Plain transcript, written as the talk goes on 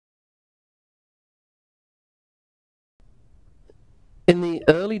In the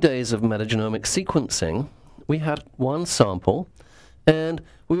early days of metagenomic sequencing, we had one sample, and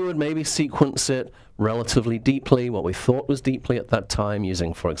we would maybe sequence it relatively deeply, what we thought was deeply at that time,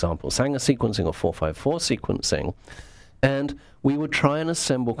 using, for example, Sanger sequencing or 454 sequencing, and we would try and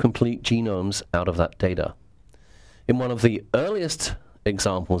assemble complete genomes out of that data. In one of the earliest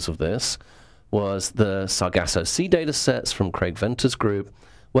examples of this was the Sargasso Sea data sets from Craig Venter's group,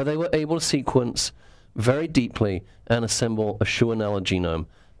 where they were able to sequence very deeply and assemble a Shewanella genome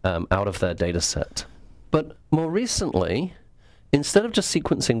out of their data set. But more recently, instead of just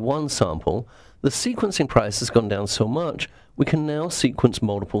sequencing one sample, the sequencing price has gone down so much, we can now sequence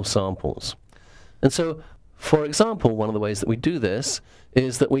multiple samples. And so, for example, one of the ways that we do this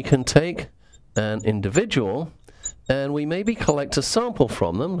is that we can take an individual and we maybe collect a sample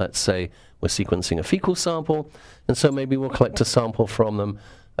from them. Let's say we're sequencing a fecal sample, and so maybe we'll collect a sample from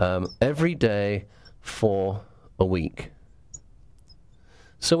them every day for a week.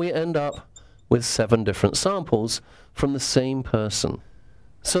 So we end up with 7 different samples from the same person.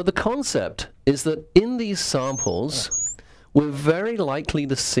 So the concept is that in these samples, we're very likely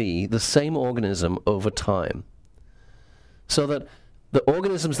to see the same organism over time. So that the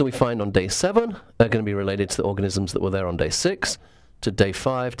organisms that we find on day 7 are going to be related to the organisms that were there on day 6, to day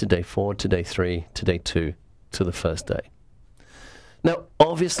 5, to day 4, to day 3, to day 2, to the first day. Now,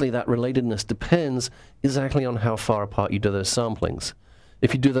 obviously, that relatedness depends exactly on how far apart you do those samplings.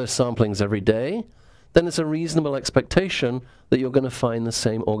 If you do those samplings every day, then it's a reasonable expectation that you're going to find the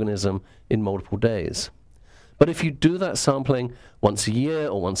same organism in multiple days. But if you do that sampling once a year,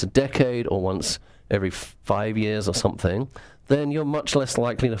 or once a decade, or once every 5 years or something, then you're much less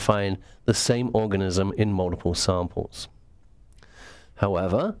likely to find the same organism in multiple samples.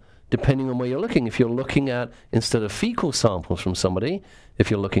 However, depending on where you're looking, if you're looking at, instead of fecal samples from somebody,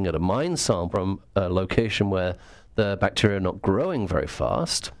 if you're looking at a mine sample from a location where the bacteria are not growing very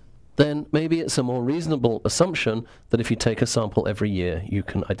fast, then maybe it's a more reasonable assumption that if you take a sample every year, you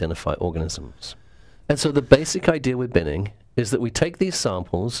can identify organisms. And so the basic idea with binning is that we take these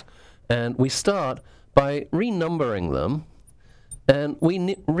samples and we start by renumbering them, and we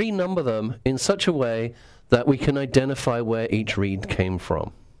renumber them in such a way that we can identify where each read came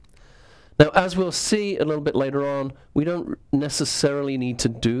from. Now, as we'll see a little bit later on, we don't necessarily need to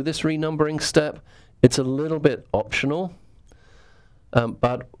do this renumbering step. It's a little bit optional,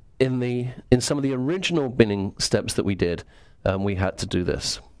 but in some of the original binning steps that we did, we had to do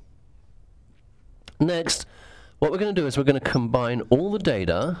this. Next, what we're going to do is we're going to combine all the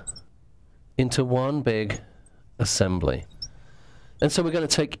data into one big assembly. And so we're going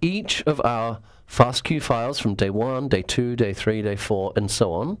to take each of our FASTQ files from day 1, day 2, day 3, day 4, and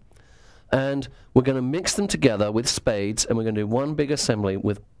so on, and we're going to mix them together with spades, and we're going to do one big assembly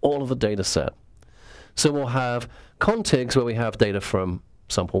with all of the data set. So we'll have contigs where we have data from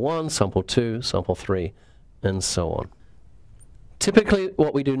sample 1, sample 2, sample 3, and so on. Typically,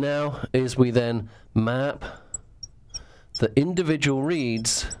 what we do now is we then map the individual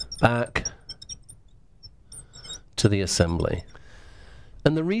reads back to the assembly.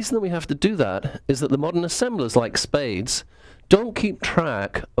 And the reason that we have to do that is that the modern assemblers, like spades, don't keep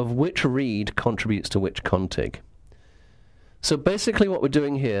track of which read contributes to which contig. So basically what we're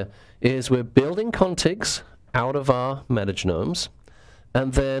doing here is we're building contigs out of our metagenomes,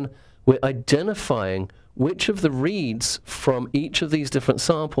 and then we're identifying which of the reads from each of these different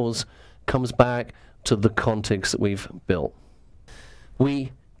samples comes back to the contigs that we've built.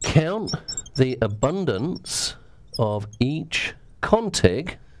 We count the abundance of each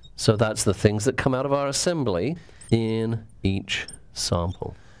contig, so that's the things that come out of our assembly, in each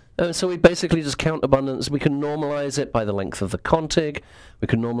sample. So we basically just count abundance. We can normalize it by the length of the contig, we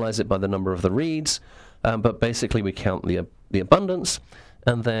can normalize it by the number of the reads, but basically we count the abundance,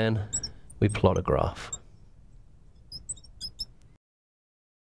 and then we plot a graph.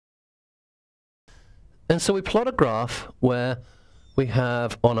 And so we plot a graph where we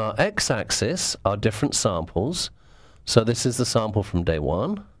have on our x-axis our different samples. So this is the sample from day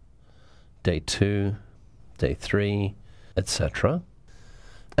 1, day 2, day 3, etc.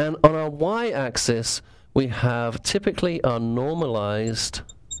 And on our y-axis, we have typically our normalized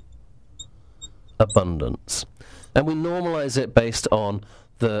abundance. And we normalize it based on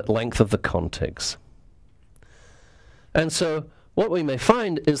the length of the contigs. And so what we may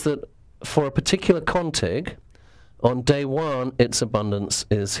find is that for a particular contig, on day 1, its abundance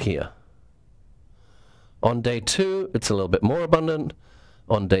is here. On day 2, it's a little bit more abundant.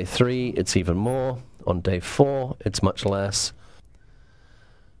 On day 3, it's even more. On day 4, it's much less.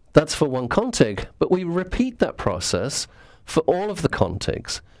 That's for one contig, but we repeat that process for all of the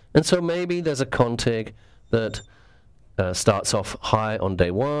contigs. And so maybe there's a contig that starts off high on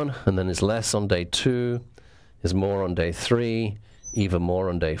day 1, and then is less on day 2, is more on day 3, even more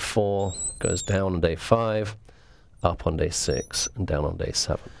on day 4, goes down on day 5, up on day 6, and down on day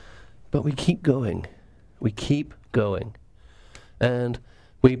 7. But we keep going. We keep going. And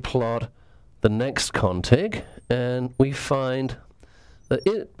we plot the next contig, and we find that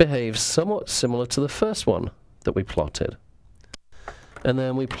it behaves somewhat similar to the first one that we plotted. And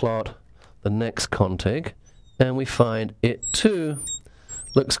then we plot the next contig, and we find it too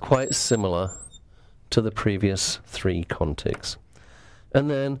looks quite similar to the previous 3 contigs. And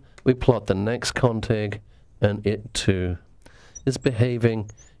then we plot the next contig, and it too is behaving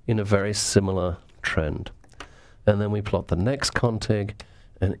in a very similar trend. And then we plot the next contig,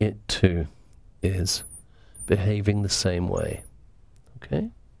 and it too is behaving the same way. Okay?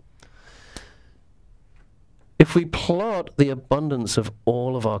 If we plot the abundance of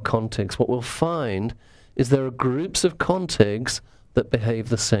all of our contigs, what we'll find is there are groups of contigs that behave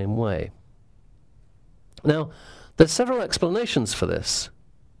the same way. Now, there's several explanations for this.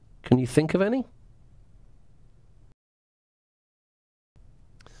 Can you think of any?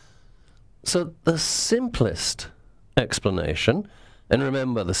 So the simplest explanation, and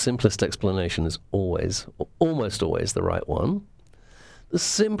remember the simplest explanation is always, or almost always, the right one. The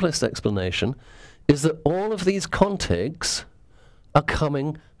simplest explanation is that all of these contigs are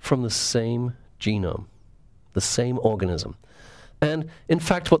coming from the same genome, the same organism. And in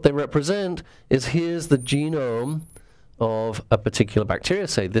fact, what they represent is here's the genome of a particular bacteria,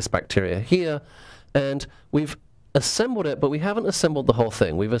 say this bacteria here, and we've assembled it, but we haven't assembled the whole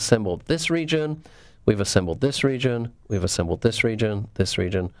thing. We've assembled this region, we've assembled this region, we've assembled this region,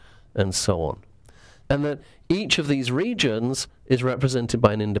 and so on. And that each of these regions is represented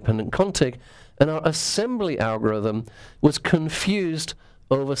by an independent contig, and our assembly algorithm was confused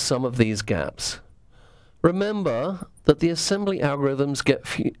over some of these gaps. Remember that the assembly algorithms get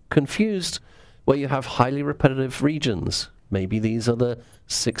confused where you have highly repetitive regions. Maybe these are the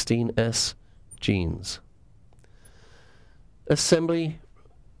 16S genes. Assembly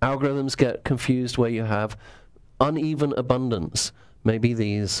algorithms get confused where you have uneven abundance. Maybe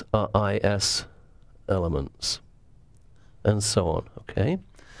these are IS elements, and so on, okay?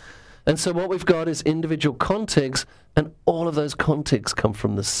 And so what we've got is individual contigs, and all of those contigs come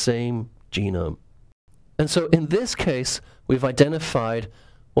from the same genome. And so in this case, we've identified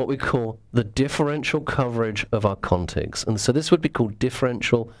what we call the differential coverage of our contigs. And so this would be called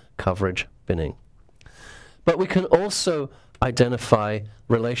differential coverage binning. But we can also identify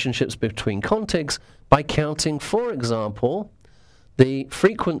relationships between contigs by counting, for example, the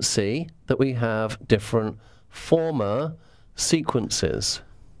frequency that we have different former sequences.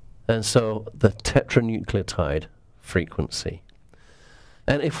 And so the tetranucleotide frequency.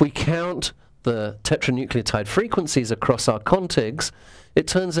 And if we count the tetranucleotide frequencies across our contigs, it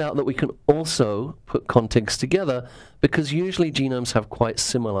turns out that we can also put contigs together because usually genomes have quite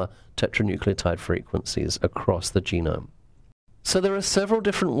similar tetranucleotide frequencies across the genome. So there are several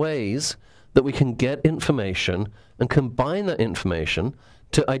different ways that we can get information and combine that information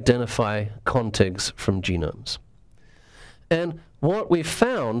to identify contigs from genomes. And what we've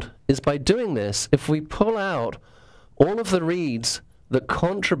found is by doing this, if we pull out all of the reads that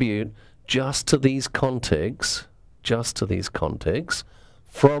contribute just to these contigs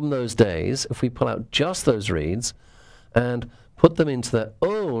from those days, if we pull out just those reads and put them into their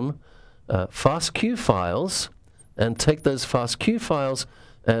own FASTQ files and take those FASTQ files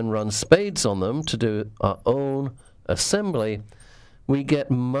and run spades on them to do our own assembly, we get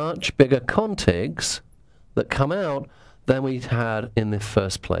much bigger contigs that come out than we had in the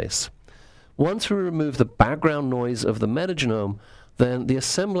first place. Once we remove the background noise of the metagenome, then the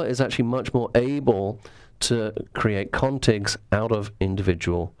assembler is actually much more able to create contigs out of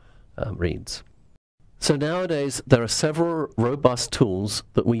individual reads. So nowadays, there are several robust tools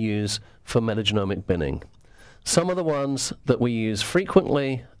that we use for metagenomic binning. Some of the ones that we use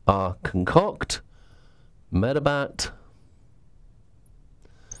frequently are Concoct, Metabat,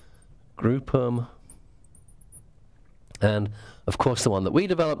 Groupem, and of course the one that we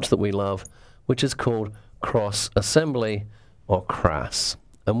developed that we love, which is called crAssembly or crAss.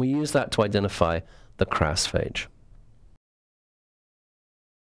 And we use that to identify the crAssphage.